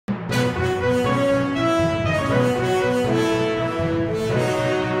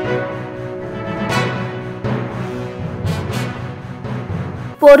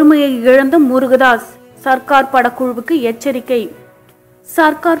பொறுமையை இழந்த முருகதாஸ் சர்க்கார் படக்குழுவுக்கு எச்சரிக்கை.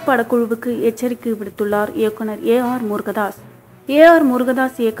 சர்க்கார் படக்குழுவுக்கு எச்சரிக்கை விடுத்துள்ளார் இயக்குனர் முருகதாஸ்.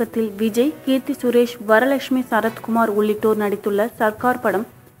 முருகதாஸ் இயக்கத்தில் விஜய், கீர்த்தி சுரேஷ், வரலட்சுமி, சரத்குமார் உள்ளிட்டோர் நடித்துள்ள சர்க்கார் படம்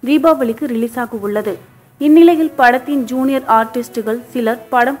தீபாவளிக்கு ரிலீஸ் ஆக உள்ளது. இந்நிலையில் படத்தின் ஜூனியர் ஆர்டிஸ்டுகள் சிலர்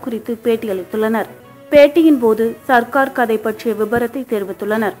படம் குறித்து பேட்டியளித்துள்ளனர். பேட்டியின் போது சர்க்கார் கதை பற்றிய விபரத்தை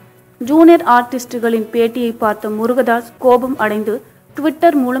தெரிவித்துள்ளனர். ஜூனியர் ஆர்டிஸ்டுகளின் பேட்டியை பார்த்த முருகதாஸ் கோபம் அடைந்து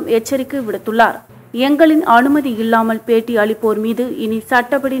ட்விட்டர் மூலம் எச்சரிக்கை விடுத்துள்ளார். எங்களின் அனுமதி இல்லாமல் பேட்டி அளிப்போர் மீது இனி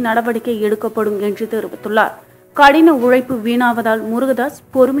சட்டப்படி நடவடிக்கை எடுக்கப்படும் என்று தெரிவித்துள்ளார். கடின உழைப்பு வீணாவதால் முருகதாஸ்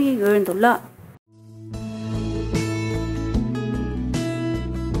பொறுமையை இழந்துள்ளார்.